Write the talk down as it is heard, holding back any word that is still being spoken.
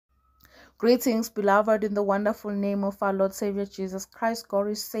Greetings, beloved, in the wonderful name of our Lord Savior Jesus Christ. God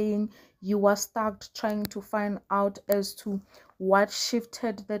is saying you are stuck trying to find out as to what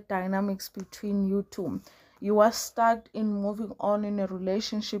shifted the dynamics between you two. You are stuck in moving on in a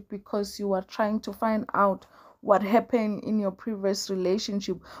relationship because you are trying to find out what happened in your previous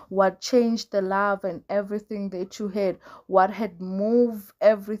relationship, what changed the love and everything that you had, what had moved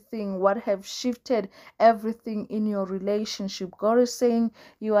everything, what have shifted everything in your relationship. God is saying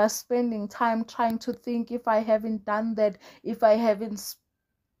you are spending time trying to think, if I haven't done that, if I haven't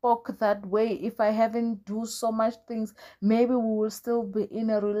spoke that way, if I haven't do so much things, maybe we will still be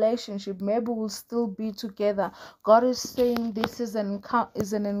in a relationship, maybe we'll still be together. God is saying this is an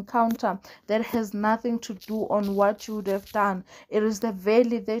encounter that has nothing to do on what you would have done. It is the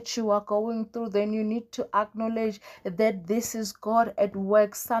valley that you are going through. Then you need to acknowledge that this is God at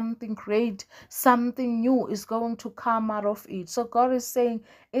work. Something great, something new is going to come out of it. So God is saying,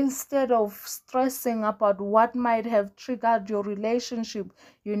 instead of stressing about what might have triggered your relationship,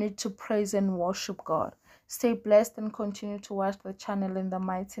 you need to praise and worship God. Stay blessed and continue to watch the channel in the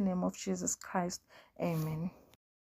mighty name of Jesus Christ. Amen.